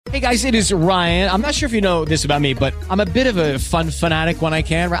Hey guys, it is Ryan. I'm not sure if you know this about me, but I'm a bit of a fun fanatic when I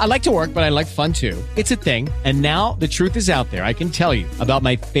can. I like to work, but I like fun too. It's a thing. And now the truth is out there. I can tell you about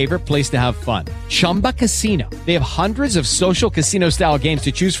my favorite place to have fun. Chumba Casino. They have hundreds of social casino style games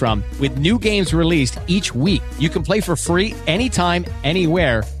to choose from with new games released each week. You can play for free anytime,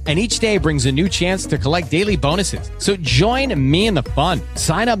 anywhere. And each day brings a new chance to collect daily bonuses. So join me in the fun.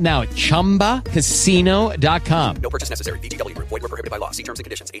 Sign up now at ChumbaCasino.com. No purchase necessary. VGW. Void where prohibited by law. See terms and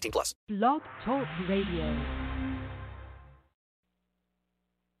conditions. 18 plus. Blog Talk Radio.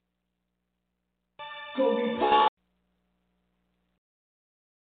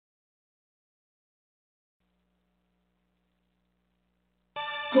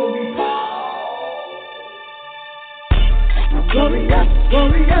 Glorious,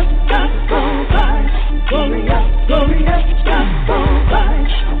 glorious, gospel vibes. Glorious, glorious, gospel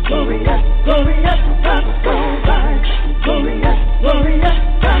vibes. Glorious, glorious, gospel vibes. Glorious, glorious,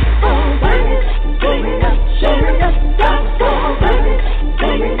 gospel vibes. Glorious, glorious, gospel vibes.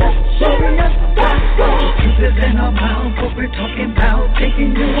 Glorious, glorious, gospel. Truth is in our mouth, what we're talking about.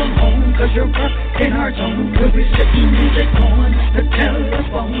 Taking you on home, cause you're up in our zone. We'll be sitting music on the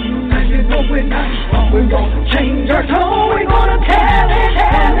telephone. And you know we're not wrong. We're gonna change our tone. We're gonna tell it.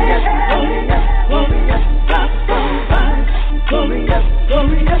 Glorious, glorious, gospel vibes. Glorious,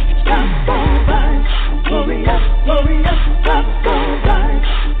 glorious, gospel vibes. Glorious, glorious, gospel vibes.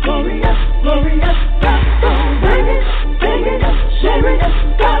 Glorious, glorious, gospel vibes. Singing us, sharing us,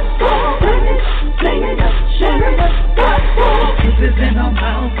 gospel vibes. Singing us, sharing us, gospel. Truth is in our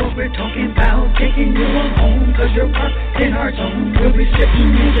mouth, what we're talking about. Taking you on home, cause you're up in our zone. We'll be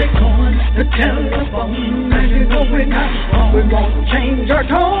sitting music on the telephone. And you know we're not wrong. We're gonna change our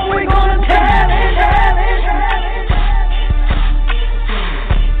tone. We're gonna tell it.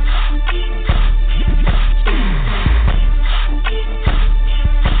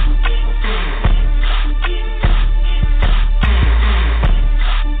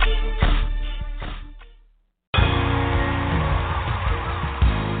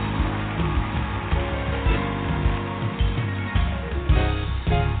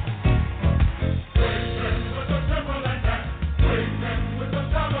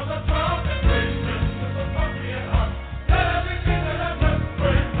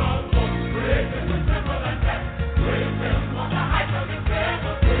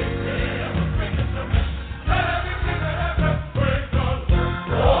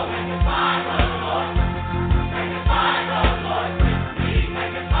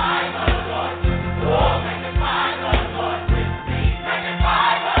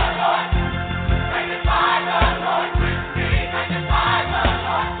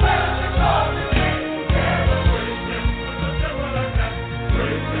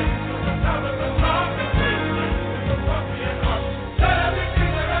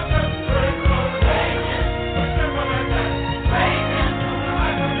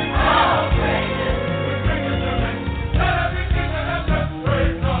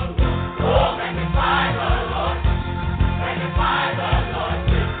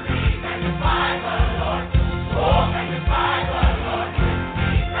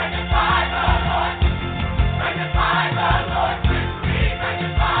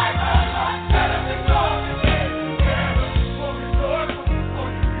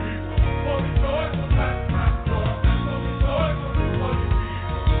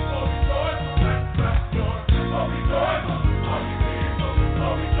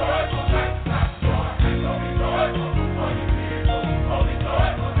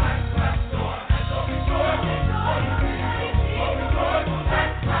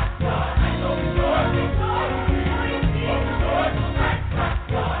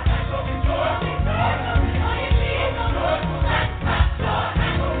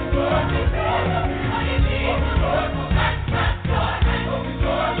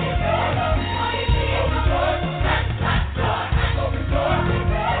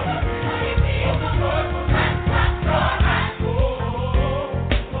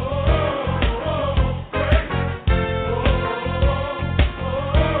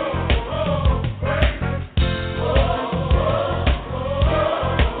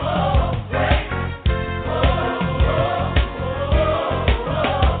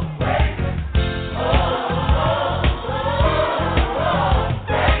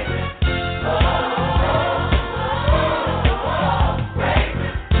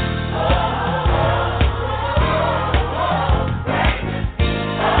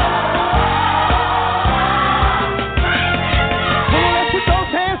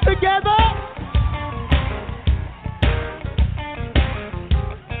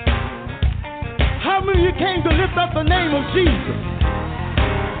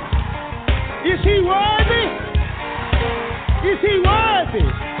 Is he worthy? Is he worthy?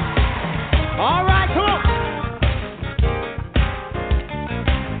 All right, come on.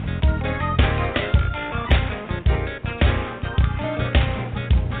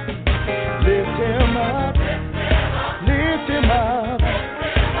 Lift him up. Lift him up.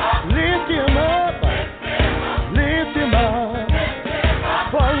 Lift him up. Lift him up.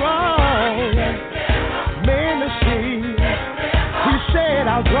 For all men to see. He said,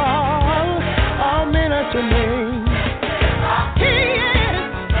 I'll draw all men unto me. He is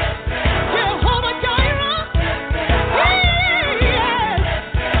Jehovah Jireh. He is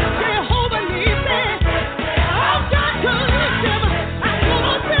Jehovah Nissi. I've got to lift him. I'm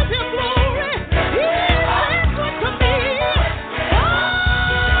gonna give him glory. He is good to me.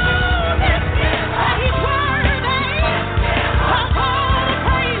 Oh, he's worthy of all the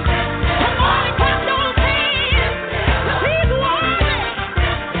praise. Come on and clap those hands. He's worthy.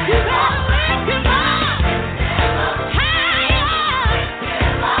 You gotta lift him up. Higher,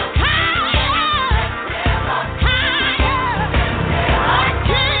 I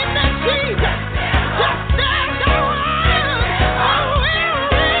came to Jesus. Just stand the one. I will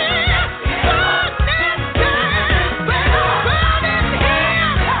live. Darkness died, but burning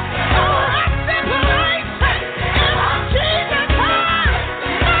hell. Oh, I separate in Jesus' heart.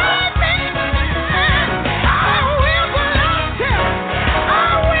 Nothing. I will bless him. I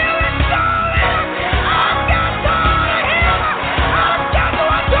will exalt him. I've got to honor him. I've got to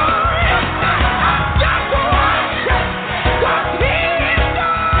adore him. I've got to worship. 'Cause he is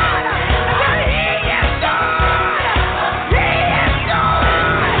God. He is God. He is God.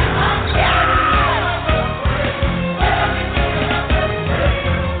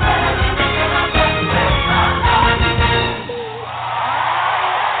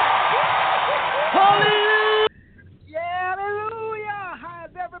 Yeah, hallelujah.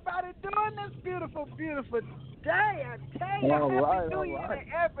 How's everybody doing this beautiful, beautiful day? I tell you, Happy New Year to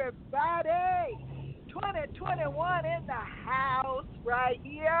everybody. 2021 in the house right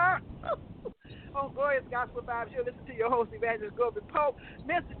here. On Glorious Gospel Vibes, you'll listen to your host, Evangelist Gobi Pope.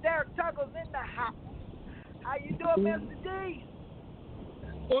 Mr. Derek Tuggles in the house. How you doing, Mr. D?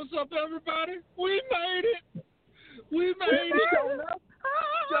 What's up, everybody? We made it. We made it.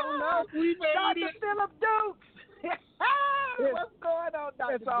 Don't know. We made Dr. it. Philip Dukes. What's going on,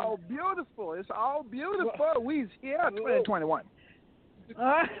 Dr. It's all beautiful. It's all beautiful. We's here 2021.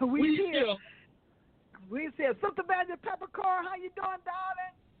 We here. still. We said, Sister Badger Peppercorn, how you doing,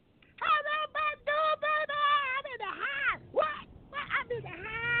 darling? How's everybody doing, baby? I'm in the high. What? I'm in the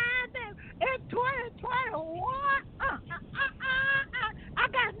high, baby. It's 2021.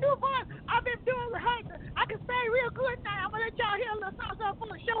 I got a new voice. I've been doing rehearsal. I can say real good now. I'm going to let y'all hear a little something for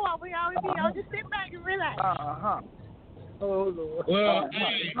the show over here. Y'all just sit back and relax. Oh, Lord. Well,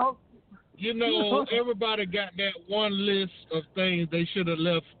 hey, you know, everybody got that one list of things they should have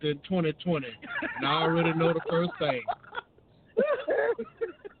left in 2020. And I already know the first thing.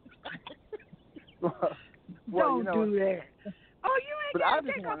 Don't do that. Oh, you ain't got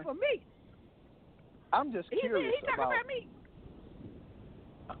to take up for me. I'm just curious He talking about me.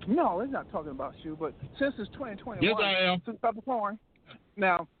 No, it's not talking about you, but since it's 2021, Yes, I am. Since Peppercorn.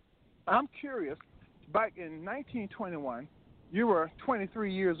 Now, I'm curious. Back in 1921, you were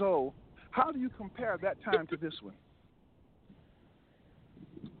 23 years old. How do you compare that time to this one?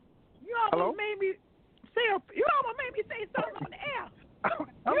 You almost made me say something on the air.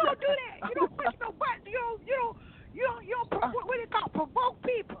 You don't do that. You don't push no buttons. You don't what do you call it? Provoke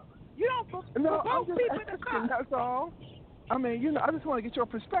people. You don't provoke people to come. That's all. I mean, you know, I just want to get your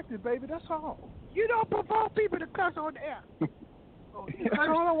perspective, baby. That's all. You don't provoke people to cuss on the air. That's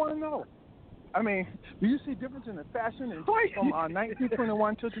all I want to know. I mean, do you see difference in the fashion from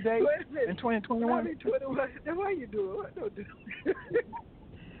 1921 to today in 2021? Why you do it? Don't do it.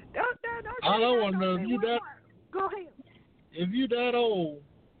 All I want to know if you that. Go ahead. If you that old,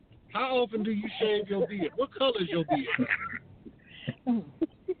 how often do you shave your beard? What color is your beard? Don't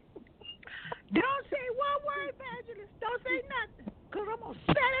say one word, Evangelist. Don't say nothing, because I'm going to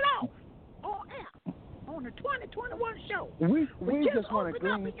set it off on air on the 2021 show. We just want to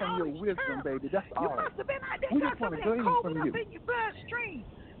glean from your wisdom, baby. That's all. You must have been out there. We just want to glean from you. in your bloodstream.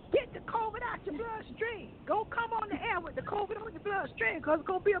 Get the COVID out your bloodstream. Go come on the air with the COVID on your bloodstream, because it's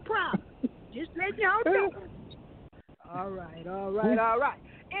going to be a problem. Just let y'all know. All right.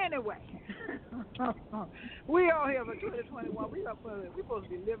 Anyway, we all here for 2021. We supposed to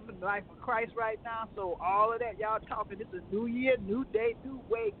be living the life of Christ right now. So all of that y'all talking, this is new year, new day, new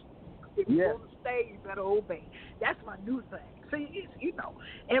way. If you want to stay, you better obey. That's my new thing. See, you know,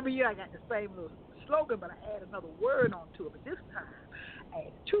 every year I got the same little slogan, but I add another word onto it. But this time, I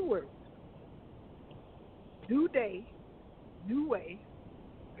added 2 words. new day, new way.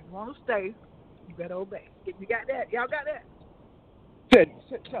 If you want to stay, you better obey. You got that? Y'all got that?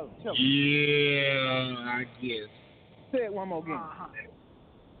 Tell me. Yeah, I guess. Say it one more again.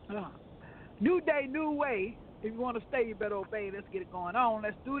 New day, new way. If you want to stay, you better obey. Let's get it going on.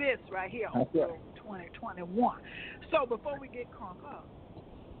 Let's do this right here on 2021. So before we get crunk up,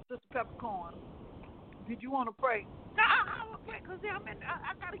 Sister Peppercorn, did you want to pray? No, I want to pray because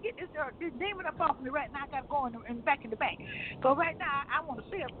I got to get this demon up off me right now. I got to go in back in the bank. So right now, I want to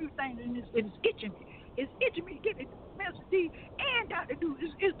say a few things, and it's itching me. It's itching me to get it. Master D and Dr. Dude,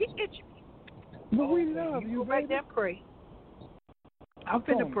 it's itching me. But we love you, go right there and pray. I'm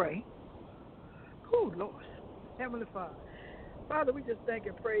finna pray. Oh, Lord. Heavenly Father. Father, we just thank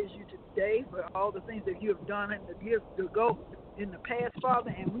and praise you today for all the things that you have done in the years ago, in the past,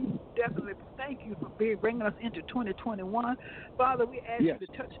 Father, and we definitely thank you for bringing us into 2021. Father, we ask you to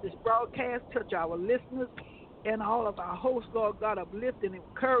touch this broadcast, touch our listeners, and all of our hosts, Lord God, uplift and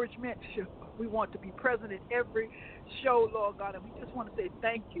encouragement. We want to be present in every show, Lord God, and we just want to say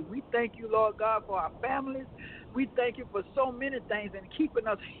thank you. We thank you, Lord God, for our families. We thank you for so many things and keeping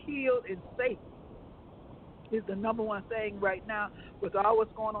us healed and safe is the number one thing right now with all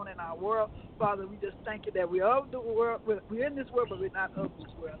what's going on in our world. Father, we just thank you that we're of the world. We're in this world, but we're not of this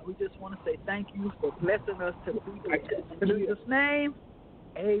world. We just want to say thank you for blessing us to be blessed. In Jesus' name,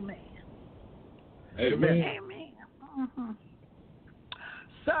 amen. Amen. Amen. Mm-hmm.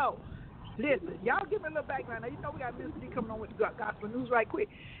 So, listen, y'all give me a little background. Now, you know we got Mr. D coming on with the gospel news right quick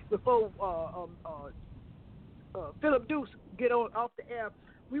before Philip Deuce get off the air.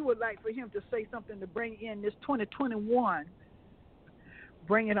 We would like for him to say something to bring in this 2021.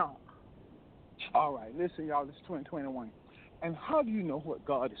 Bring it on. All right, listen, y'all, it's 2021. And how do you know what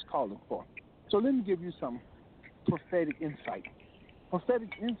God is calling for? So let me give you some prophetic insight. Prophetic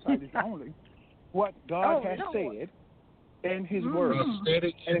insight is only what God has said in his word.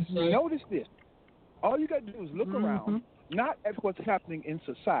 Prophetic and if insight. you notice this, all you got to do is look around, not at what's happening in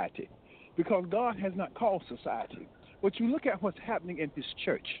society, because God has not called society. But you look at what's happening in his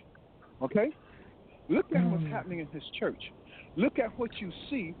church, okay? Look at what's happening in his church. Look at what you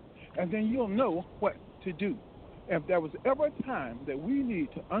see, and then you'll know what to do. If there was ever a time that we need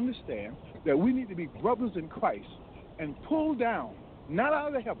to understand that we need to be brothers in Christ and pull down, not out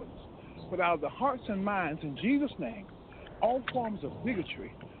of the heavens, but out of the hearts and minds in Jesus' name, all forms of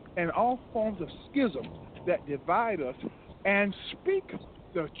bigotry and all forms of schism that divide us, and speak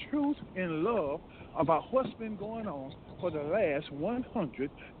the truth in love about what's been going on for the last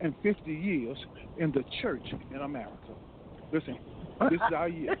 150 years in the church in America. Listen, this is our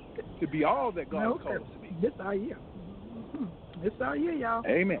year to be all that God has called us to be. This is our year. This is our year, y'all.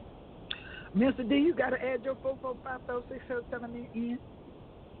 Amen. Mr. D, you got to add your 445-677 in.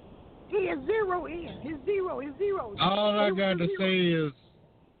 He is zero in. He's zero. All I got to say is,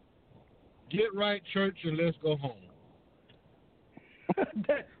 get right, church, and let's go home.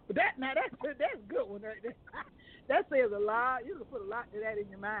 That's a good one right there. That says a lot. You can put a lot of that in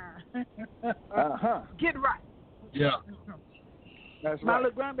your mind. Get right. Yeah. That's my right.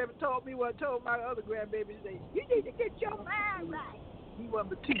 little grandbaby told me what I told my other grandbaby. She said, you need to get your mind right. He wasn't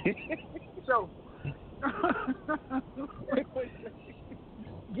but 2. So,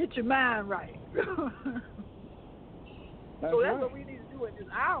 get your mind right. That's so that's right. what we need to do in this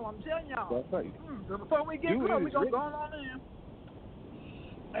hour. I'm telling y'all. That's right. So before we get going, we're going to go on in.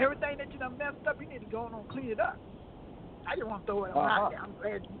 Everything that you done messed up, you need to go on and clean it up. I just want to throw it on out there. I'm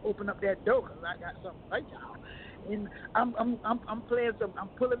glad you opened up that door because I got something for y'all. And I'm playing some. I'm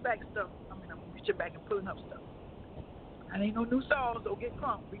pulling back stuff. I'm reaching back and pulling up stuff. And ain't no new songs, so get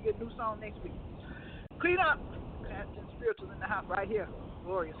crunk. We get a new song next week. Clean up. Captain Spirituals in the house right here.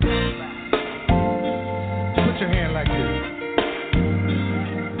 Glorious. Put your hand like this.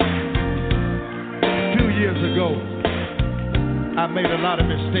 2 years ago, I made a lot of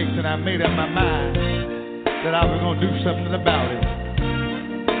mistakes, and I made up my mind that I was going to do something about it.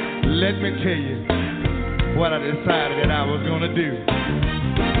 Let me tell you what I decided that I was going to do.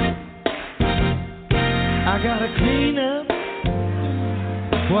 I got to clean up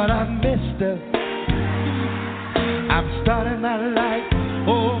what I messed up. I'm starting my life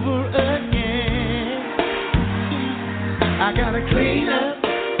over again. I got to clean up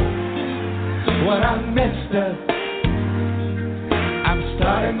what I messed up. I'm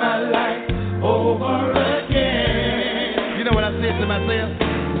starting my life over again. You know what I said to myself?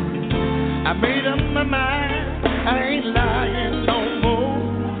 I made up my mind, I ain't lying no more.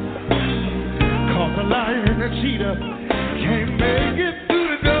 'Cause a liar and a cheater can't make it through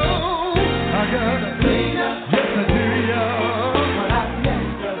the door. I gotta clean up, yes I do, y'all. What I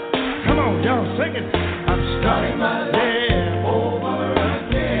messed up. Come on, y'all, sing it. I'm starting starting my life over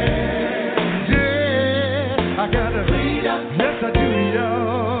again. Yeah, I got to clean up. Yes, I do,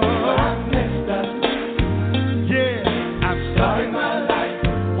 y'all. But I messed up. Yeah, I'm starting my life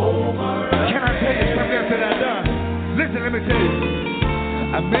over again. Can I tell you something else that I done? Listen, let me tell you.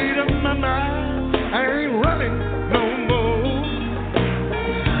 I made up my mind. I ain't running no more.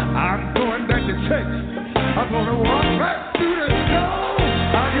 I'm going back to church. I'm gonna walk right through the door.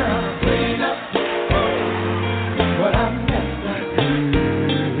 I gotta clean up what I messed up.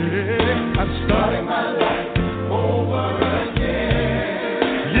 Yeah, I'm starting my life over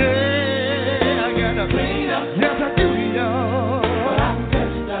again. Yeah, I gotta clean up. Yes, I do, y'all. What I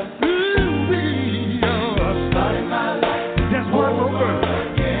messed up. Ooh, y'all. I'm starting my life. Just one more verse.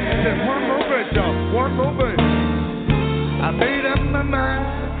 Just one more verse, y'all. One more verse. I made up my mind.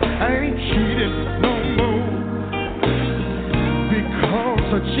 I ain't cheating no more. Because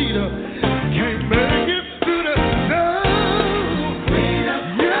a cheater can't make it through the door.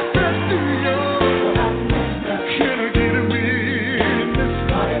 Yes, I do, y'all. Can I get a witness?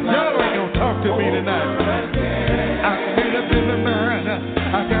 Y'all ain't gonna talk to me tonight. I made up in my mind.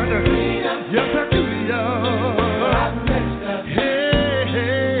 I gotta. Yes, I do, y'all. Hey,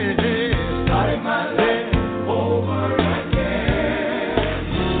 hey, hey. Starting my life over again.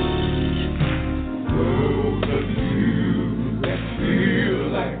 Those of you that feel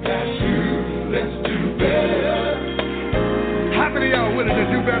like I do, let's do better. How many of y'all willing to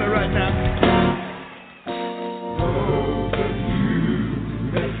do better right now? Those of you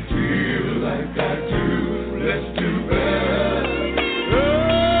that feel like I do, let's do better.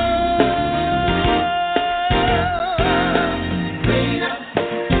 Clean up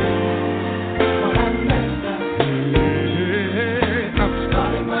what I messed up. Yeah, I'm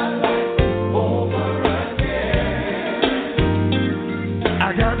starting my life over again. I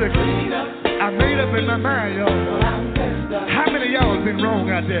got to clean up. I made up in my mind, y'all. How many of y'all have been wrong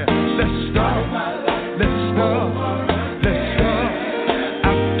out there? Let's start. Let's start. Let's start.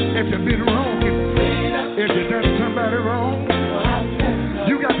 If you've been wrong, if you done somebody wrong,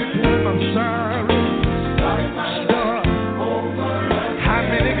 you got to tell them I'm sorry. Start. How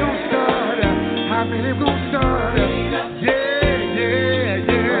many gonna start? How many gonna start? Yeah, yeah,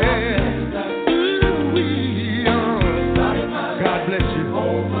 yeah. Ooh, we are. God bless you.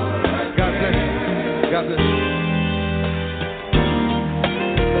 God bless you. God bless you.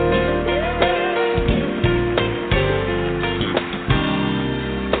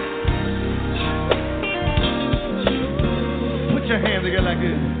 Put your hands together like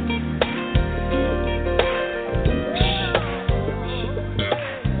this.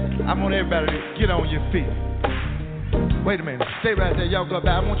 I want everybody to get on your feet. Wait a minute. Stay right there. Y'all go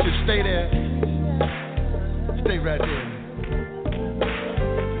back. I want you to stay there. Stay right there.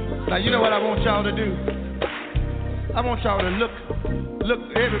 Now, you know what I want y'all to do? I want y'all to look,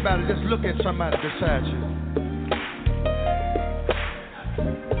 everybody just look at somebody beside you.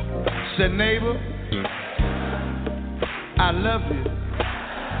 Say, neighbor, I love you.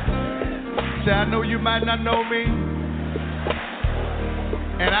 Say, I know you might not know me,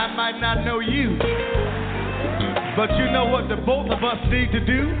 and I might not know you, but you know what the both of us need to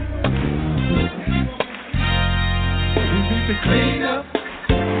do? We need to clean up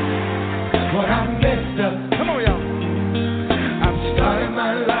what I messed up. Come on, y'all. I'm starting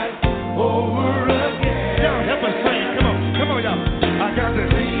my life over again. Y'all help us sing. Come on, y'all. I got to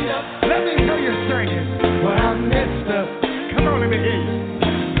clean up. Let me hear you singing what I messed up. Come on, let me hear you.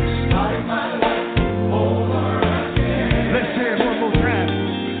 Starting my life over again. Let's say it one more time.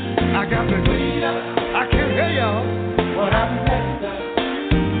 I got to clean up. I can't hear y'all. What I messed up.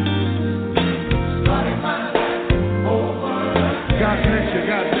 Starting my life over again. God bless you.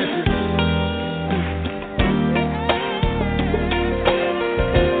 God bless you.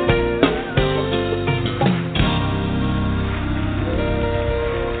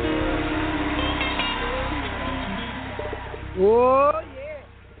 Oh,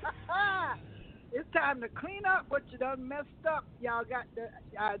 yeah. It's time to clean up what you done messed up. Y'all got the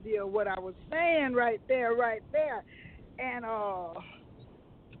idea of what I was saying right there. And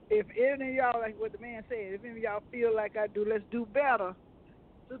if any of y'all, like what the man said, if any of y'all feel like I do, let's do better.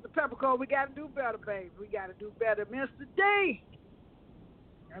 Sister Peppercorn, we got to do better, baby. We got to do better. Mr. D,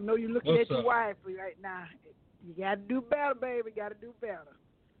 I know you're looking at your wife right now. You got to do better, baby. Got to do better.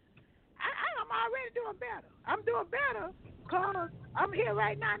 I'm already doing better. I'm doing better because I'm here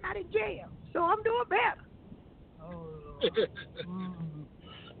right now, not in jail. So I'm doing better.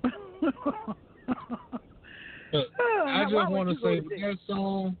 I just want to say that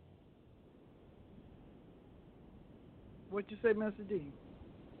song. What you say, Mr. D?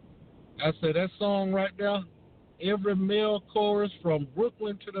 I said that song right there. every male chorus from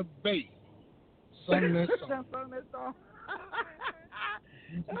Brooklyn to the Bay sung that song. Sung that song.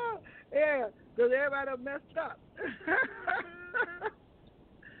 Yeah, because everybody done messed up.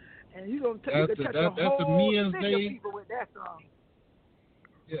 And you gonna touch a whole Men's thing Day. of people with that song.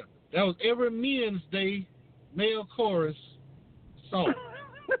 Yeah, that was every Men's Day male chorus song.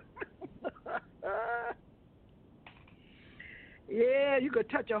 Yeah, you could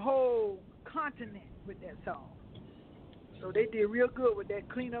touch a whole continent with that song. So they did real good with that.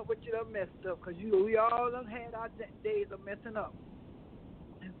 Clean up what you done messed up, because we all done had our days of messing up.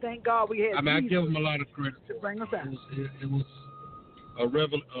 And thank God we had. I give them a lot of credit to bring us out. It was a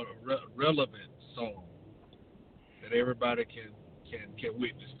relevant song that everybody can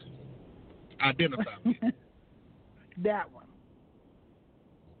witness to, identify with. That one.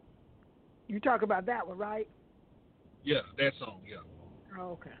 You talk about that one, right? Yeah, that song. Yeah.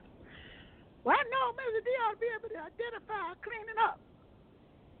 Oh, okay. Well, I know Mr. D ought to be able to identify cleaning up,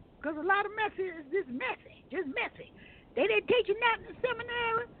 because a lot of messy is just messy. They didn't teach you nothing in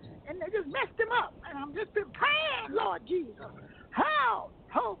seminary, and they just messed them up. And I'm just been praying, Lord Jesus, how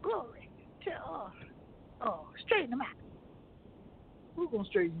glory to straighten them out. Who's gonna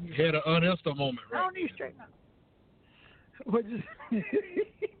straighten you? Had an Esther moment, right? I don't need to straighten out. What just?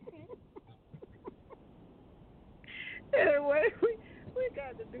 Anyway, we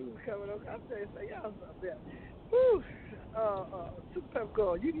got the news coming up. I'm saying, y'all stop there. Whew. Super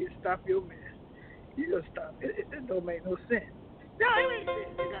Pepper, you need to stop your mess. You just stop. It don't make no sense. No, you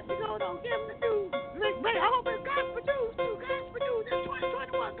don't give them the news. Wait, I hope it's gospel news too. Gospel news. It's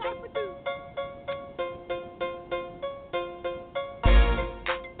 2021 gospel news.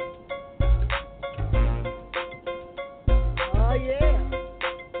 Oh yeah.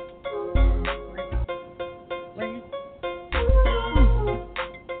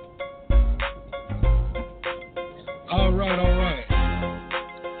 All right.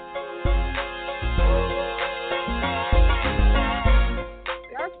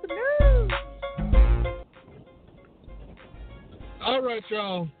 That's the news. All right,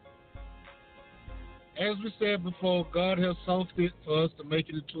 y'all. As we said before, God has saw fit for us to make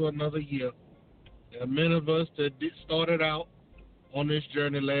it into another year. There are many of us that started out on this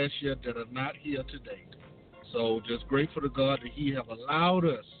journey last year that are not here today. So just grateful to God that He have allowed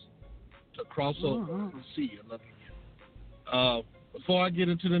us to cross over and see another year. Before I get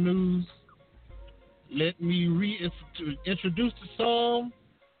into the news, let me introduce the psalm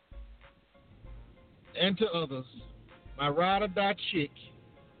and to others. My ride or die chick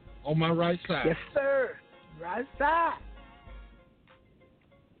on my right side. Yes, sir. Right side.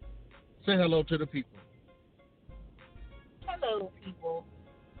 Say hello to the people. Hello, people.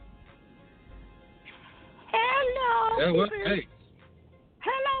 Hello, Yeah, well, people. hey.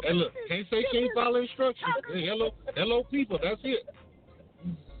 Hello, Hey, look, people. can't follow instructions. Hey, hello, people. That's it.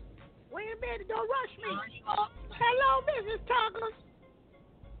 Wait a minute, don't rush me. Hello, Mrs. Tuggles.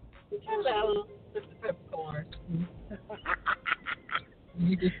 Hello, Mr. Peppercorn.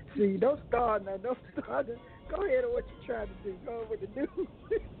 See, don't start now. Don't start. Go ahead on what you're trying to do. Go on with the news.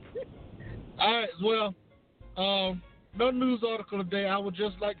 All right, well, no news article today. I would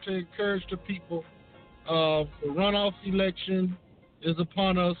just like to encourage the people. The runoff election is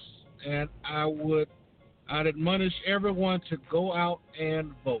upon us, and I'd admonish everyone to go out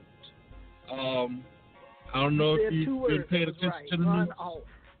and vote. I don't know if you've been paying attention to the news. Off.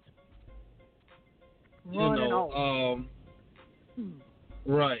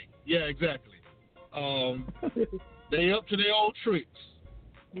 Right. Yeah, exactly. They up to their old tricks.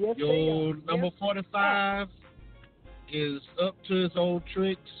 Yes, Your number 45 is up to his old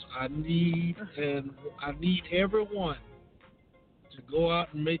tricks. I need everyone to go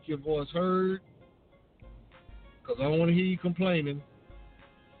out and make your voice heard, because I don't want to hear you complaining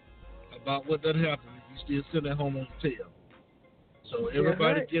about what done happened if you still sitting at home on the tail. So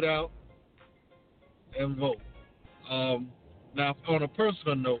everybody get out and vote. Now, on a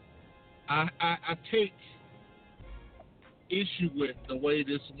personal note, I take issue with the way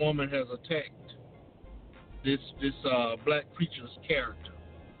this woman has attacked this black preacher's character.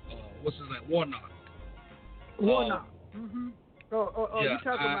 What's his name? Warnock. Warnock. You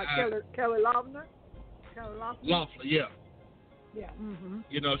talking about Kelly Loeffler? Loeffler, yeah. Yeah.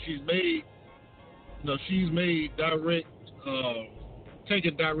 You know, she's made direct,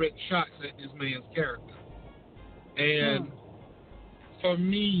 taking direct shots at this man's character. And for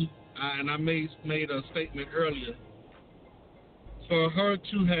me, and I made a statement earlier, for her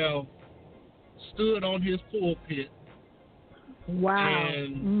to have stood on his pulpit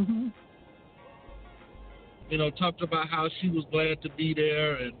and talked about how she was glad to be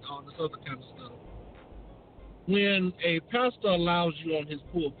there and all this other kind of stuff. when a pastor allows you on his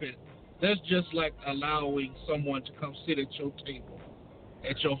pulpit, that's just like allowing someone to come sit at your table,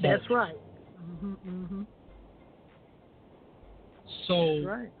 at your home. That's right. So, That's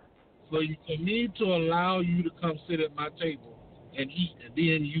right. for me to allow you to come sit at my table and eat, and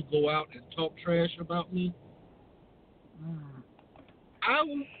then you go out and talk trash about me,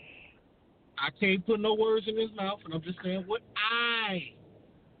 I can't put no words in his mouth, and I'm just saying what I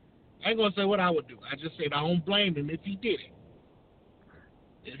ain't going to say what I would do. I just said I don't blame him if he did it.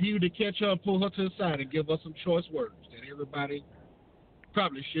 If he were to catch her and pull her to the side and give her some choice words that everybody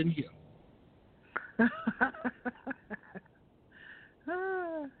probably shouldn't hear.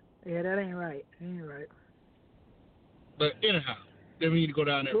 Yeah, that ain't right. But anyhow, then we need to go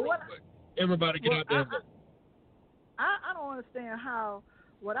down that road. But everybody get out there and vote. I don't understand how.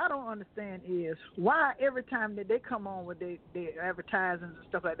 What I don't understand is why every time that they come on with their advertising and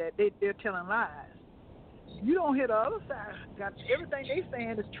stuff like that, they're telling lies. You don't hear the other side. Got everything they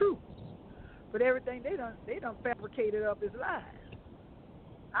saying is true, but everything they done fabricated up is lies.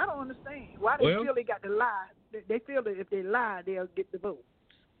 I don't understand why they feel they got to lie. They feel that if they lie, they'll get the vote.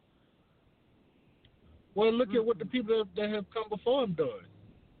 Well, look at what the people that have come before him done.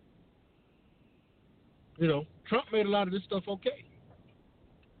 You know, Trump made a lot of this stuff okay.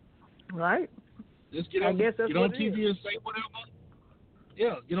 Right. Just get on TV and say whatever.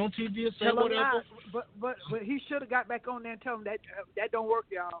 Yeah, get on TV and say whatever. But he should have got back on there and tell them that don't work,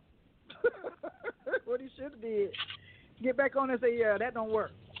 y'all. What he should have did, get back on there and say, yeah, that don't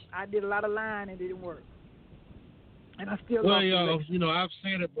work. I did a lot of lying and it didn't work. And I still I've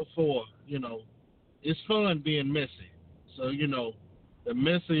said it before, it's fun being messy. So, the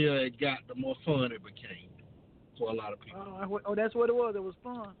messier it got, the more fun it became for a lot of people. Oh, that's what it was. It was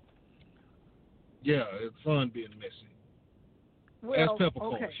fun. Yeah, it's fun being messy. Well, that's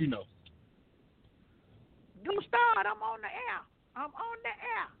peppercorns, Don't start. I'm on the air.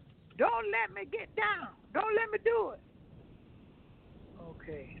 Don't let me get down. Don't let me do it.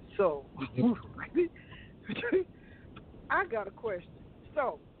 Okay, so I got a question.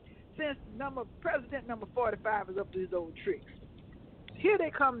 So, since President number 45 is up to his old tricks, here they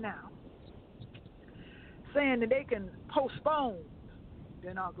come now, saying that they can postpone the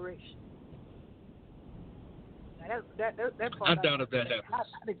inauguration. Now that part I doubt if that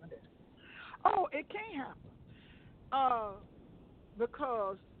happens. Oh, it can't happen.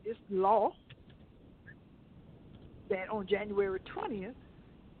 Because it's law that on January 20th,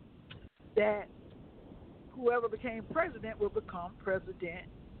 that whoever became president will become president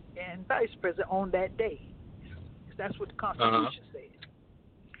and vice president on that day. That's what the Constitution says.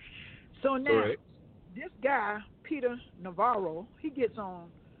 So now, this guy, Peter Navarro, he gets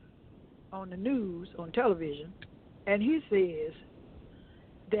on the news, on television, and he says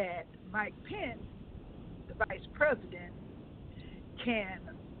that Mike Pence, the vice president, can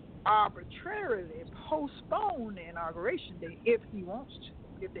arbitrarily postpone the inauguration date if they want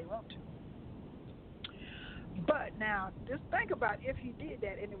to. But now, just think about if he did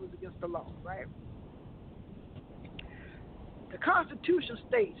that and it was against the law, right? The Constitution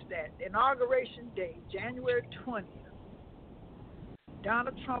states that inauguration day, January 20th,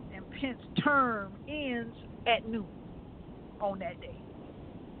 Donald Trump and Pence's term ends at noon on that day.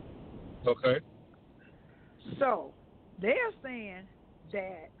 Okay. So they're saying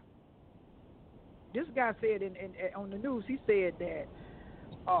that this guy said on the news, he said that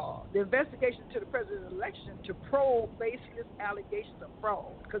the investigation to the president's election to probe baseless allegations of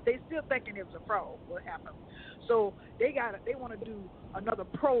fraud, because they still thinking it was a fraud what happened. So they want to do another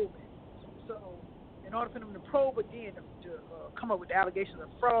probing. So in order for them to probe again to come up with the allegations of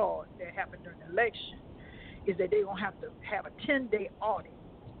fraud that happened during the election, is that they're going to have a 10-day audit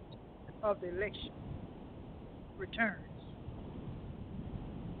of the election returns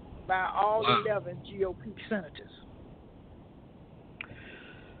by all 11 GOP senators.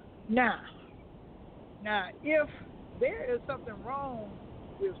 Now, if there is something wrong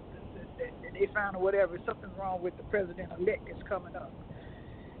with that they found or whatever, something wrong with the president-elect that's coming up,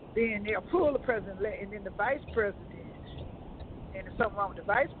 then they'll pull the president-elect, and then the vice president, and there's something wrong with the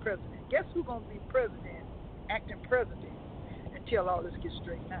vice president. Guess who's going to be president, acting president, until all this gets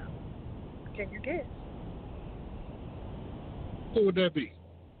straightened out? Can you guess? Who would that be?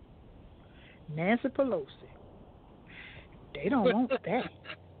 Nancy Pelosi. They don't want that.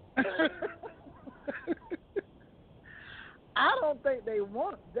 I don't think they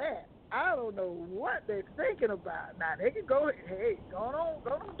want that. I don't know what they're thinking about. Now they can go on,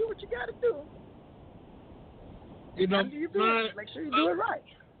 do what you got to do. Make sure you do it right.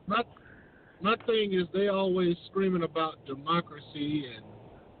 My thing is they always screaming about democracy and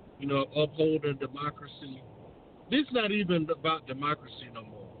upholding democracy. This not even about democracy no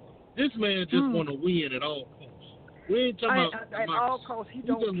more. This man just want to win at all costs. We ain't talking about at all costs. He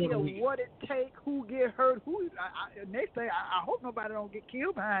don't care what it take, who get hurt, who. Next thing, I hope nobody don't get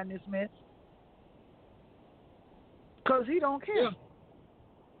killed behind this mess. Because he don't care.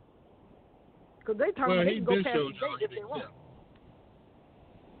 Because they talking about they can go past the gate if they want.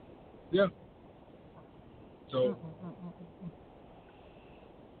 Yeah. So,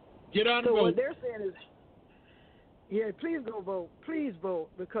 get out and vote. So what they're saying is, please go vote. Please vote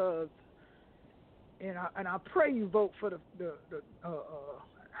because, and I pray you vote for the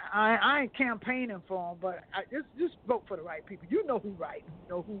I ain't campaigning for them, but just vote for the right people. You know who's right. You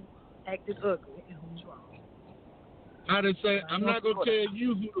know who acted ugly and who's wrong. I didn't say I'm not gonna tell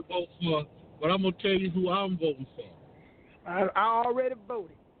you who to vote for, but I'm gonna tell you who I'm voting for. I already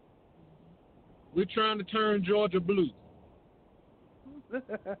voted. We're trying to turn Georgia blue.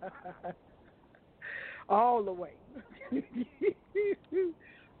 All the way.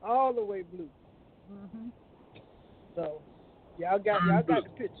 All the way blue. Mm-hmm. So, y'all got the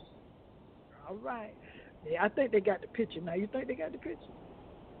picture. All right. Yeah, I think they got the picture. Now, you think they got the picture?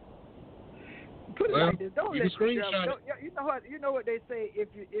 Put it like this. Don't let the devil. You know what they say? If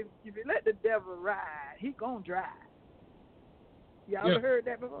you let the devil ride, he gonna drive. Y'all ever heard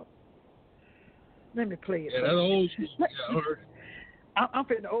that before? Let me play it. Yeah, that's old school. Yeah, I heard it. I'm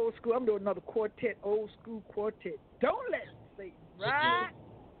in the old school. I'm doing another quartet, old school quartet. Don't let Satan ride,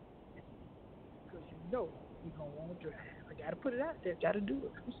 because you know he's gonna want to drive. I gotta put it out there. Gotta do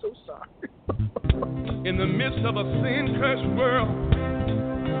it. I'm so sorry. In the midst of a sin-cursed world,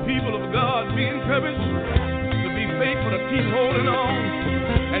 people of God be encouraged to be faithful, to keep holding on.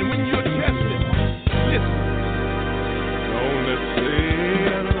 And when you're tested, listen. Don't let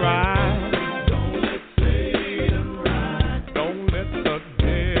Satan ride.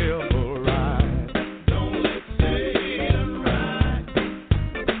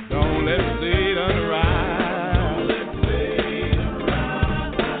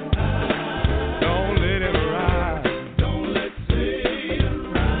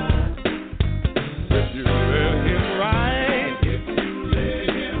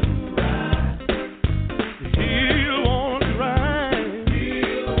 He'll want to ride.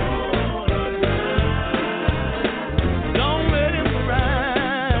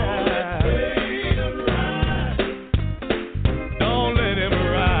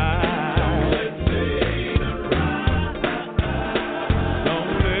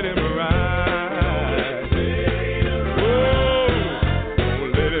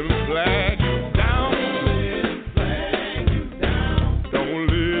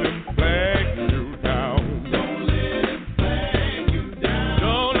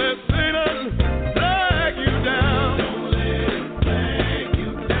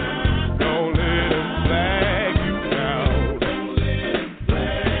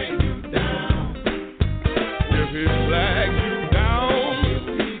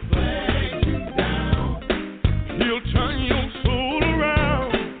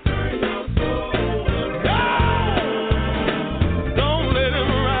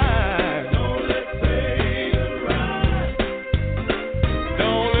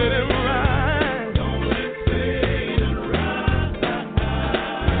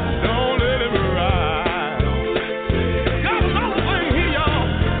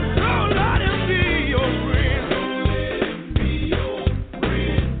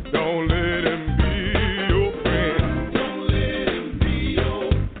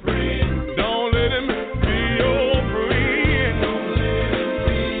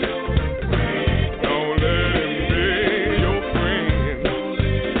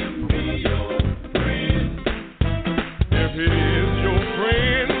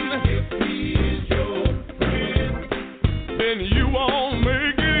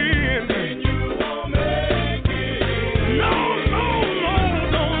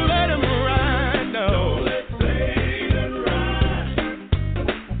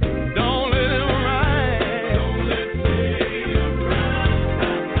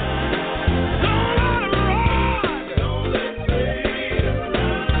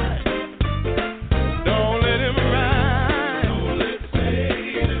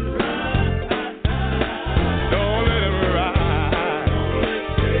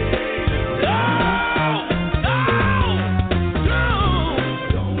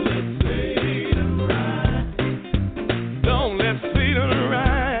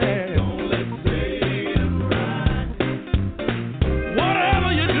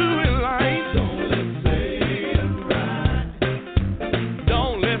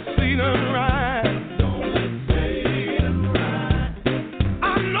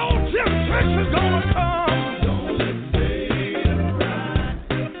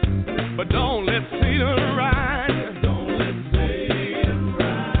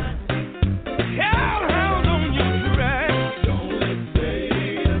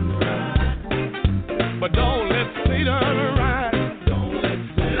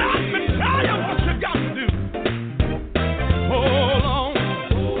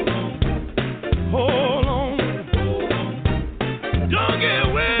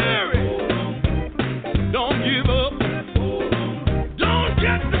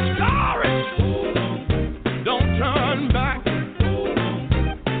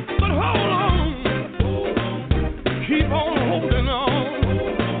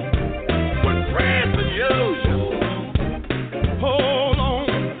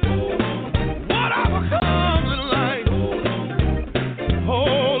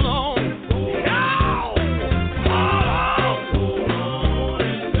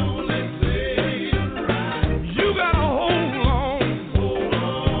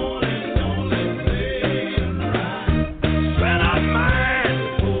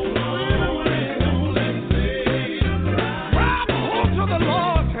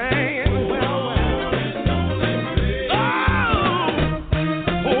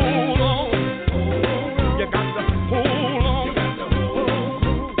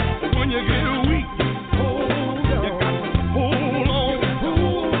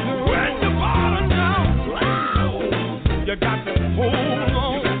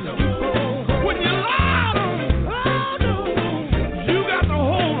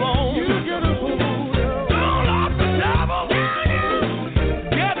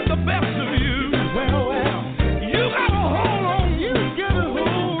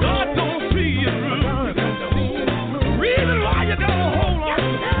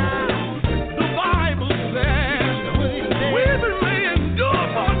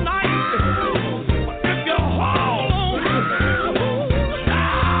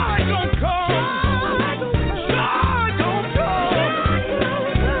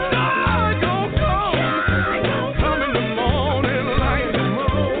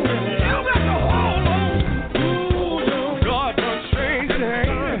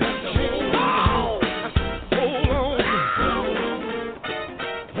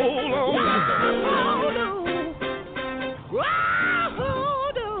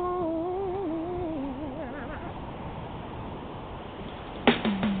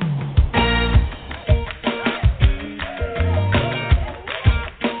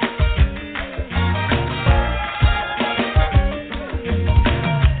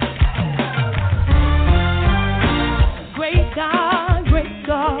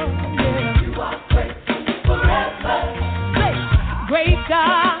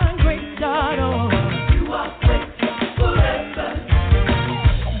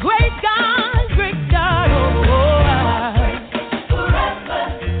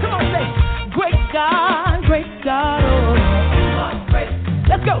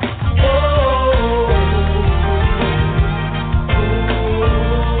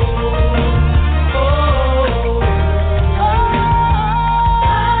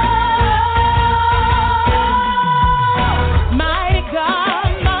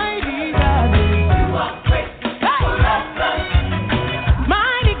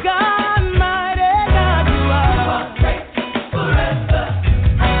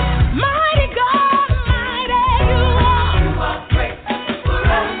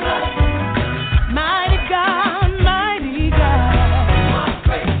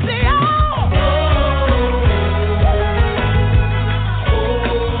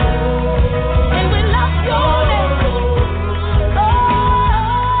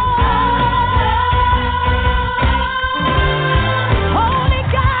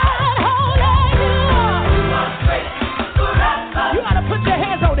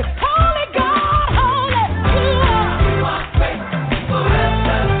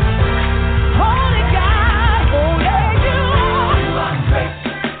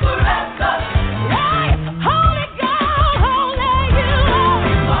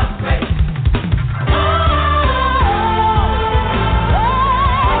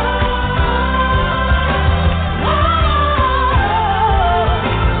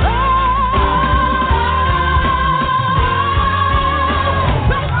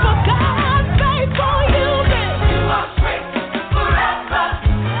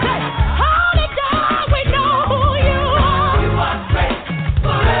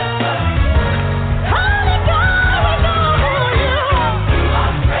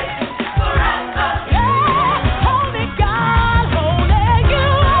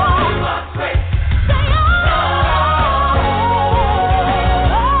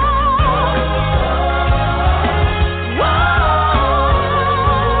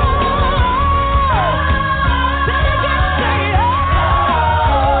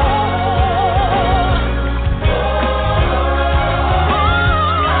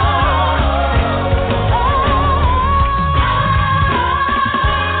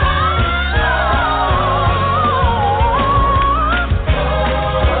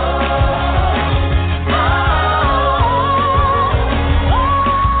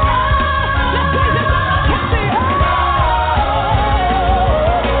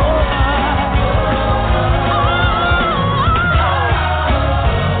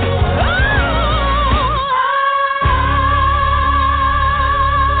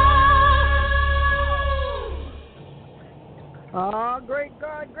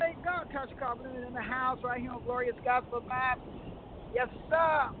 Evelyn is in the house right here on Glorious Gospel Vibe. Yes,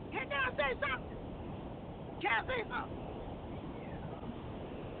 sir. Can I say something? Can I say something?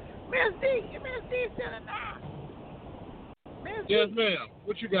 Miss D is still in the house. Yes, ma'am.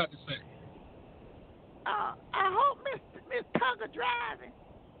 What you got to say? I hope Miss Tugger driving,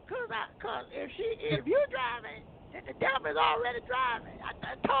 cause if you driving, then the devil is already driving.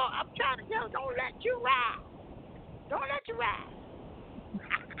 I'm trying to tell her, don't let you ride. Don't let you ride.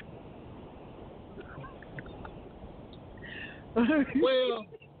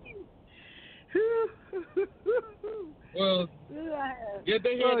 Well, yeah,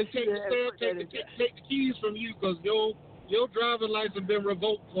 they had to take the keys from you because your driving license been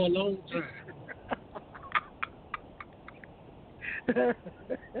revoked for a long time. I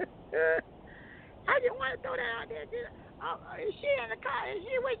just want to throw that out there. Is she in the car? Is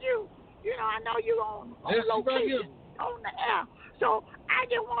she with you? You know, I know you on location, on the air. So I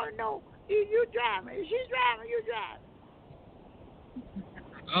just want to know, is you driving? Is she driving? You driving?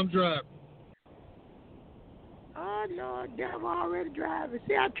 I'm driving. Oh, Lord, devil already driving.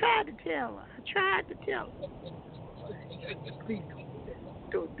 See, I tried to tell her. Please don't do that.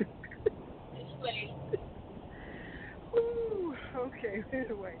 Ooh, okay,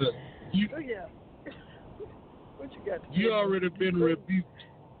 anyway. Yeah. What you got to say? You already been rebuked.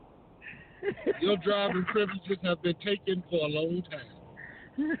 Your driving privileges have been taken for a long time.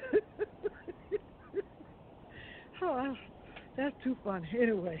 Oh, that's too funny.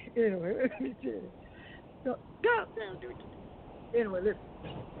 Anyway, let me tell you. Go. Anyway, listen.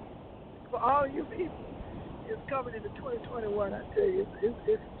 For all you people, it's coming into 2021. I tell you,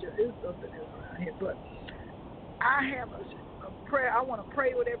 it's something else around here. But I have a prayer. I want to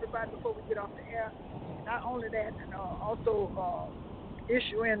pray with everybody before we get off the air. Not only that, and also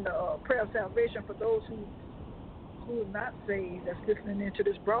issuing the prayer of salvation for those who are not saved, that's listening into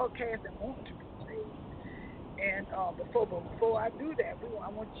this broadcast and want to be saved. And before I do that, I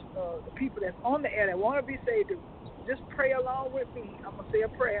want the people that's on the air that want to be saved to just pray along with me. I'm going to say a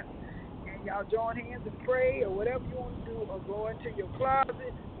prayer, and y'all join hands and pray, or whatever you want to do, or go into your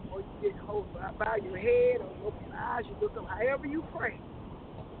closet, or you get bow your head, or you open your eyes, you look up, however you pray.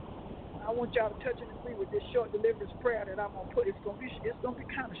 I want y'all to touch and agree with this short deliverance prayer that I'm going to put. It's going to be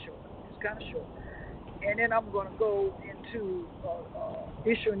kind of short. It's kind of short. And then I'm going to go into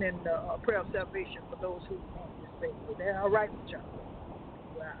issuing in the prayer of salvation for those who want to be saved. Is that all right with y'all?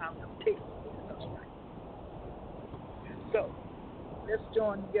 Well, I'm taking it. That's all right. So, let's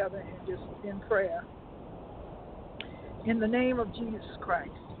join together and just in prayer. In the name of Jesus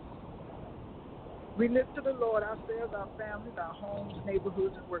Christ, we lift to the Lord ourselves, our families, our homes,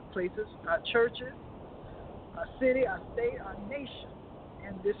 neighborhoods, and workplaces, our churches, our city, our state, our nation,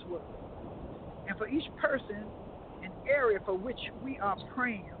 and this world. And for each person, an area for which we are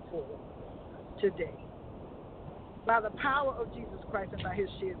praying for today. By the power of Jesus Christ and by his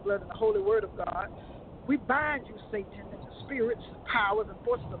shed blood and the holy word of God, we bind you, Satan, and the spirits, powers, and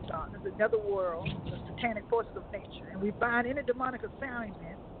forces of darkness, the netherworld, the satanic forces of nature. And we bind any demonic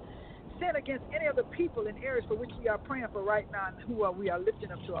assignment sent against any of the people in areas for which we are praying for right now and we are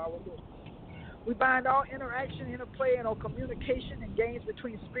lifting up to our Lord. We bind all interaction, interplay, and or communication and gains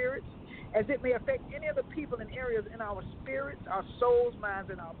between spirits as it may affect any of the people in areas in our spirits, our souls, minds,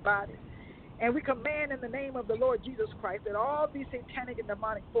 and our bodies. And we command in the name of the Lord Jesus Christ that all these satanic and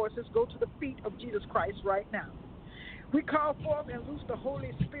demonic forces go to the feet of Jesus Christ right now. We call forth and loose the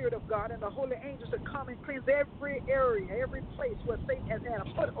Holy Spirit of God and the holy angels to come and cleanse every area, every place where Satan has had a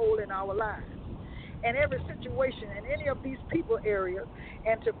foothold in our lives. And every situation in any of these people areas,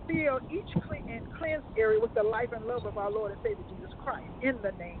 and to fill each cleansed area with the life and love of our Lord and Savior Jesus Christ, in the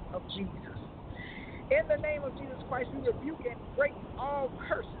name of Jesus. In the name of Jesus Christ, we rebuke and break all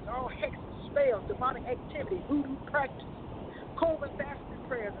curses, all hexes, spells, demonic activity, voodoo practice, coven fasting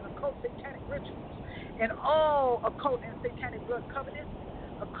prayers, and occult satanic rituals, and all occult and satanic blood covenants,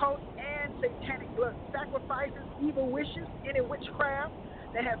 occult and satanic blood sacrifices, evil wishes, any witchcraft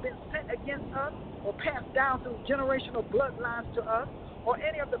that have been sent against us or passed down through generational bloodlines to us or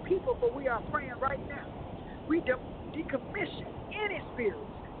any of the people for we are praying right now. We decommission any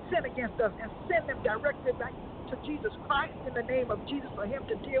spirits sent against us and send them directly back to Jesus Christ in the name of Jesus for him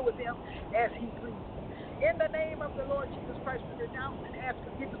to deal with them as he pleases. In the name of the Lord Jesus Christ, we renounce and ask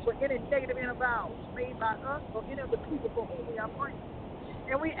forgiveness for any negative inner vows made by us or any of the people for whom we are praying.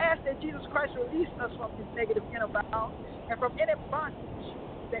 And we ask that Jesus Christ release us from these negative inner vows and from any bondage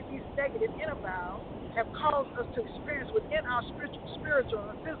that these negative inner vows have caused us to experience within our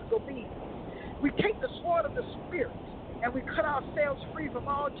spiritual and physical being. We take the sword of the Spirit and we cut ourselves free from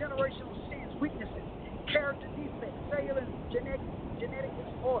all generational sins, weaknesses, character defects, cellular and genetic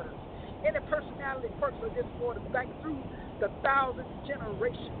disorders, any personality quirks of this order back through the 1,000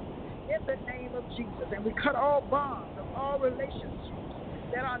 generations in the name of Jesus. And we cut all bonds of all relationships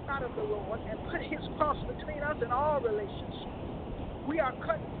that are not of the Lord and put his cross between us and all relationships. We are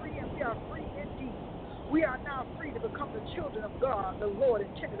cut free and we are free indeed. We are now free to become the children of God. The Lord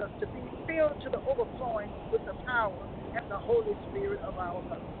intended us to be filled to the overflowing with the power and the Holy Spirit of our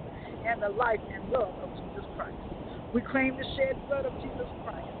God and the life and love of Jesus Christ. We claim the shed blood of Jesus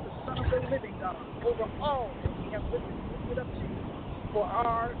Christ, the Son of the living God, over all that we have lifted up to you for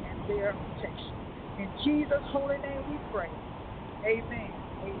our and their protection. In Jesus' holy name we pray. Amen,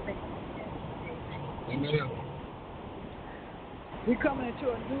 amen, and amen. Amen. We're coming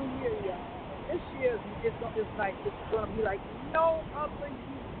into a new year, y'all. And this year it's going to be like no other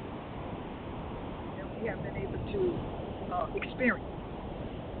year that we have been able to experience.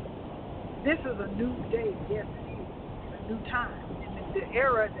 This is a new day. Yes, it is. It's a new time. And the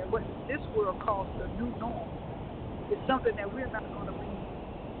era that what this world calls the new norm is something that we're not going to be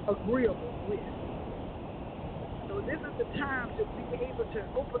agreeable with. So this is the time to be able to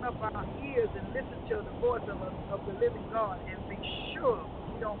open up our ears and listen to the voice of the living God and make sure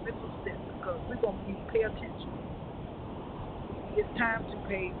we don't miss a step, because we're going to need to pay attention. It's time to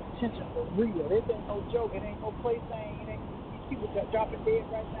pay attention for real. This ain't no joke. It ain't no play thing. It ain't, these people dropping dead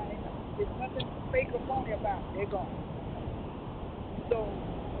right now. There's nothing fake or phony about it. They're gone. So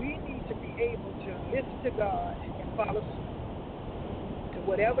we need to be able to listen to God and follow suit to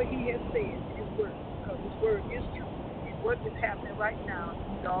whatever he has said in his word, because his word is true. And what is happening right now,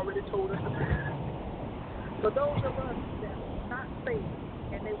 he's already told us about. For those of us that are not saved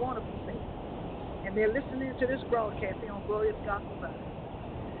and they want to be saved, and they're listening to this broadcast here on Glorious Gospel Vibe,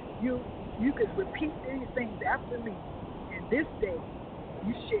 you can repeat these things after me, and this day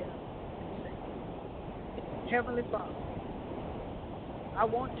you shall be saved. Heavenly Father, I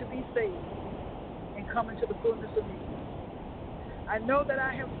want to be saved and come into the fullness of you. I know that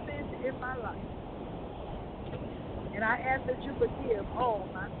I have sinned in my life, and I ask that you forgive all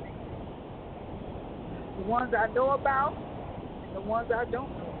my sins, the ones I know about and the ones I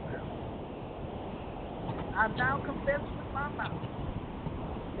don't know about. I now confess with my mouth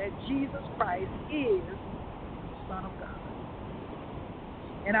that Jesus Christ is the Son of God,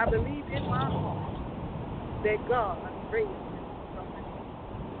 and I believe in my heart that God raised him from the dead.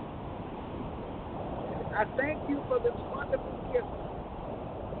 I thank you for this wonderful gift,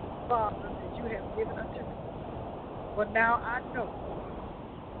 Father, that you have given unto me. For now I know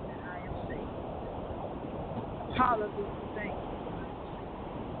that I am saved. Hallelujah. Thank you.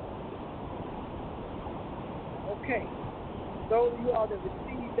 Okay. For those of you all that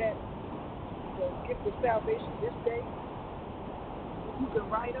received that the gift of salvation this day, if you can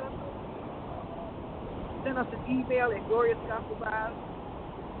write us or send us an email at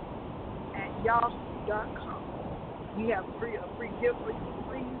gloriousgospelvibes@yahoo.com. We have a free gift for you.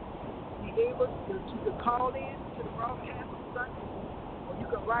 Please be able to, you can call in to the broadcast on Sunday, or you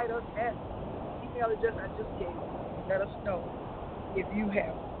can write us at the email address I just gave you and let us know if you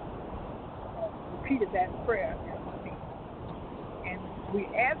have repeated that prayer after me. And we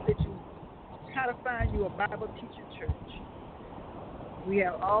ask that you try to find you a Bible teaching church. We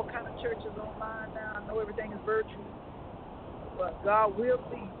have all kind of churches online now. I know everything is virtual, but God will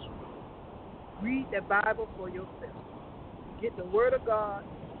lead you. Read the Bible for yourself. Get the Word of God.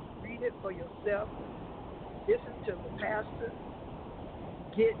 Read it for yourself. Listen to the pastor.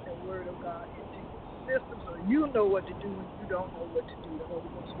 Get the Word of God into your system so you know what to do when you don't know what to do. The Holy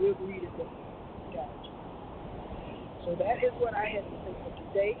Ghost will lead and guide you. So that is what I had to say for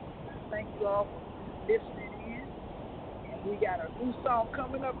today. I thank you all for listening in. And we got a new song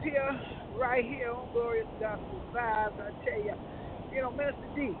coming up here, right here on Glorious Gospel Vibes. I tell you, Minister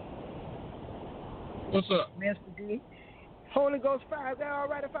D. What's up? Minister D. Holy Ghost fire. Is that all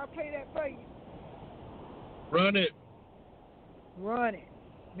right if I play that for you? Run it. Run it.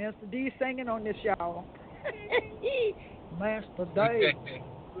 Minister D singing on this, y'all. Master Dave.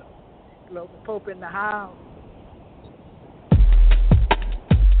 Glory Pope in the house.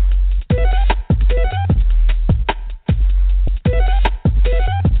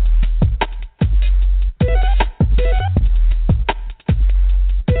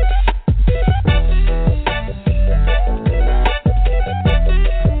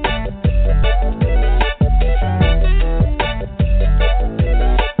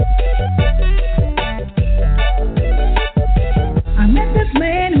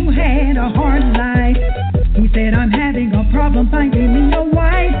 Finding me a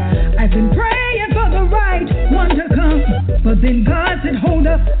wife. I've been praying for the right one to come, but then God said, hold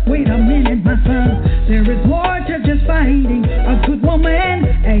up, wait a minute, my son. There is more to just finding a good woman,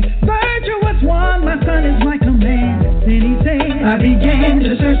 a virgin. I began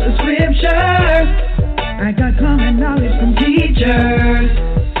to search the scriptures. I got common knowledge from teachers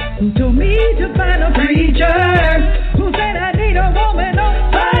who told me to find a preacher who said I need a woman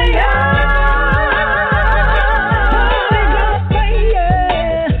on fire.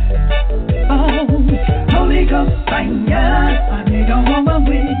 Holy Ghost fire. I need a woman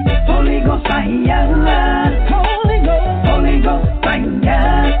with Holy Ghost fire. Holy Ghost fire.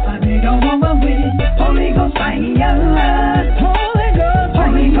 I need a woman with Holy Ghost fire. Holy Ghost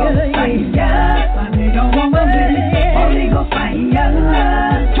fire. I need a woman with Holy Ghost fire.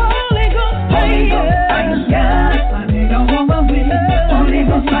 Holy Ghost fire. I need a woman with Holy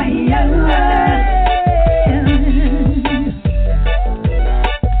Ghost fire.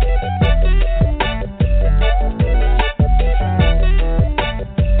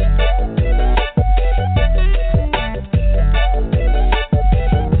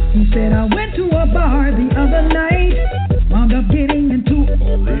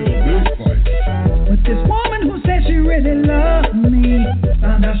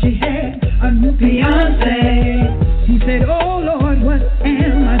 Fiance. He said, oh Lord, what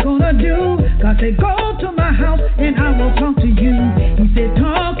am I gonna do? God said, go to my house and I will talk to you. He said,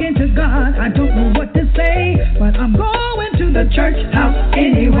 talking to God, I don't know what to say, but I'm going to the church house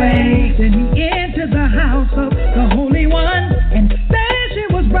anyway. Then he entered the house of the Holy One, and there she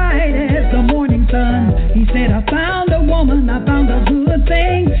was bright as the morning sun. He said, I found a woman, I found a good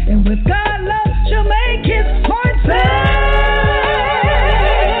thing, and with God love, she'll make his heart sing.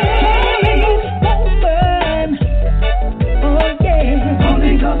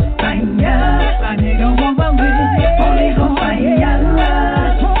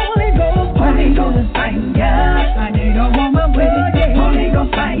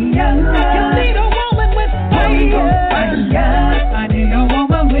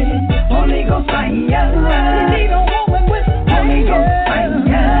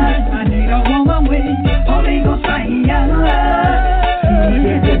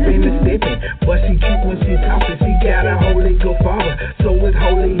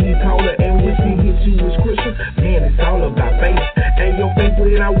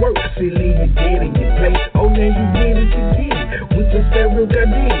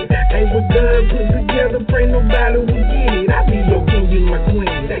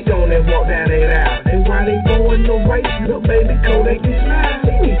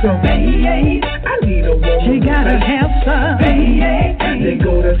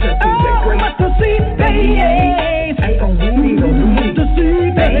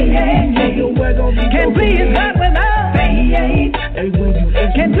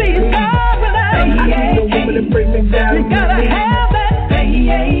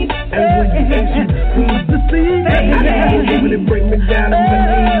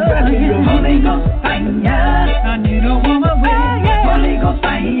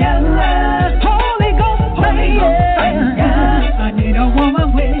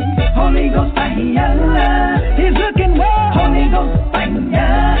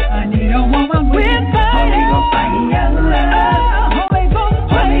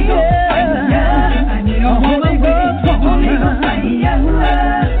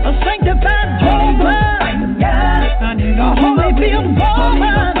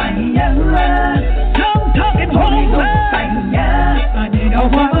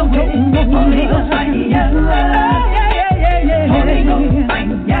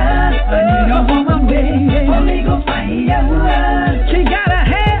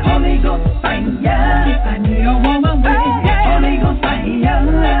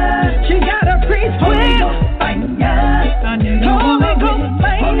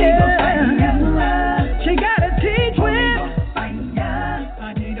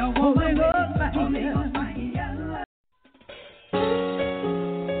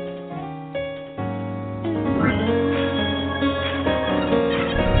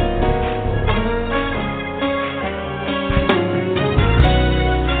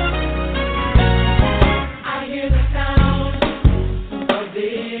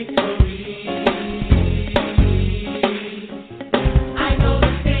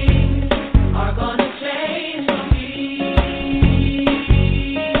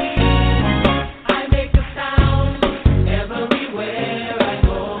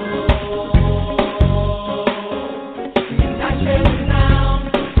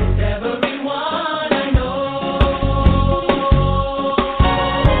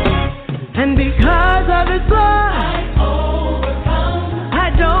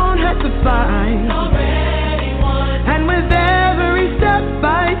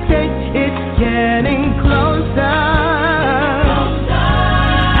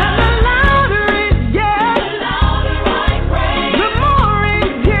 Look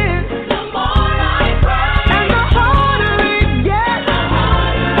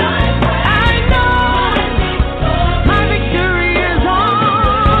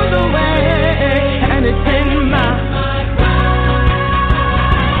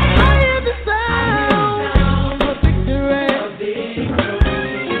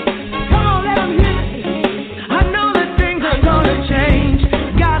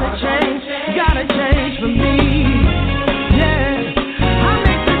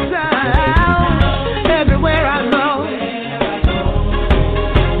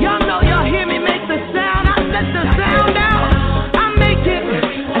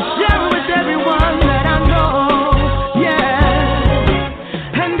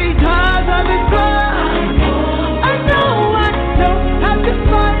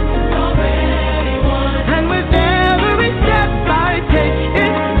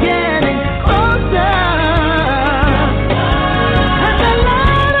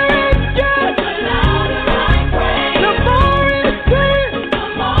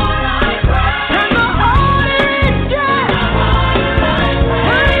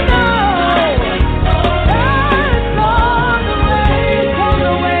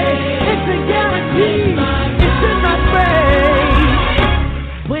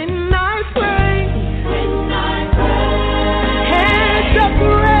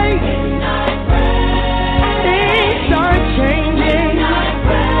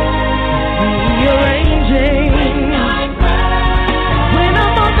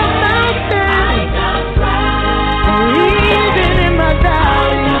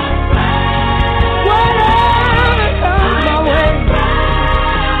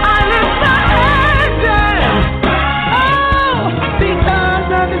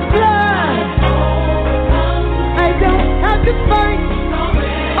of His blood. I don't have to fight.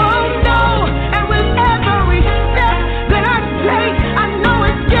 Oh no, and with every step that I take, I know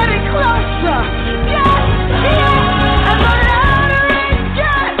it's getting closer. Yes, yes, and the louder it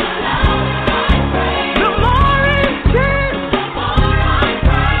gets, the more intense,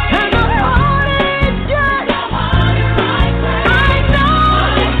 and the harder it gets. I know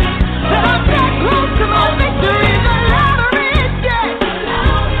that I'm that close to my victory. The louder it gets,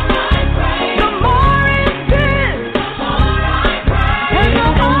 the more intense, and the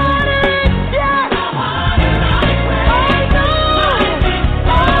harder it gets. I know.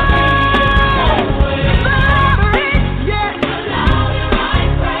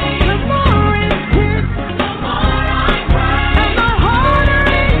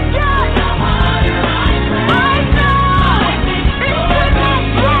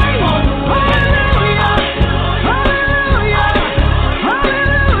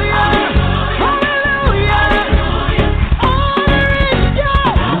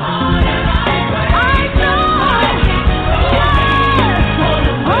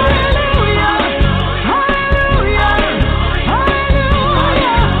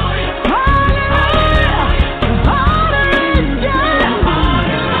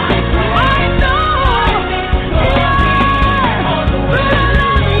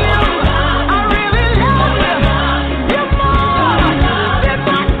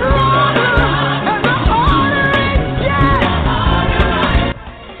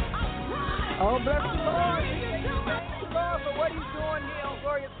 Oh, bless the Lord. Thank you, Lord, for what He's doing here on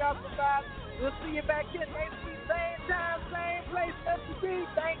Glorious Gospel Vibes. We'll see you back here next week, same time, same place, meant to be.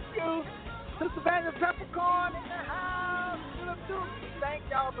 Thank you. Sister Vanessa Peppercorn in the house. Thank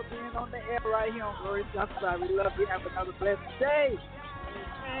y'all for being on the air right here on Glorious Gospel Vibes. We love you. Have another blessed day.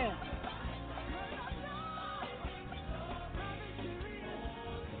 Amen.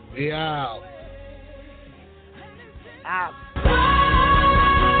 We out. Out.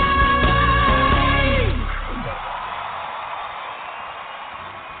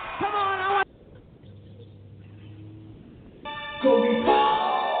 Come on, I want.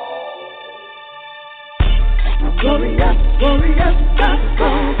 Glorious, glorious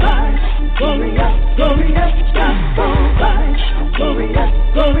gospel vibes. Glorious, glorious gospel vibes. Glorious,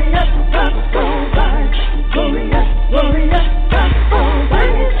 glorious gospel vibes. Glorious, glorious gospel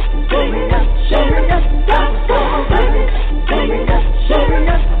vibes. Glorious, glorious gospel vibes. Glorious,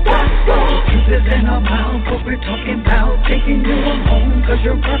 glorious gospel. Truth is in our mouth, what we're talking about. Taking you home, cause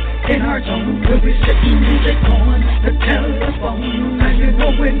you're up in our zone. We'll be sitting music on the telephone. And you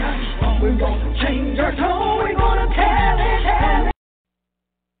know we're not wrong, we won't change our tone. We're gonna tell it, tell it.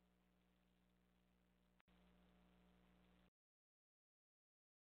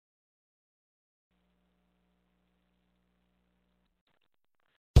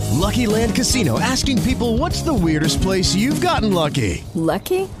 Lucky Land Casino, asking people, what's the weirdest place you've gotten lucky?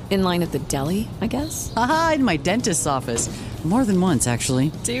 Lucky? In line at the deli, I guess? Aha, in my dentist's office. More than once,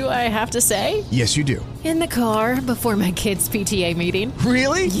 actually. Do I have to say? Yes, you do. In the car before my kids' PTA meeting.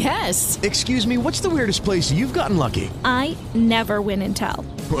 Really? Yes. Excuse me, what's the weirdest place you've gotten lucky? I never win and tell.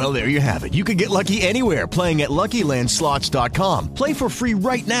 Well, there you have it. You can get lucky anywhere, playing at LuckyLandSlots.com. Play for free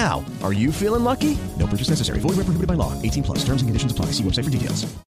right now. Are you feeling lucky? No purchase necessary. Void where prohibited by law. 18+. Terms and conditions apply. See website for details.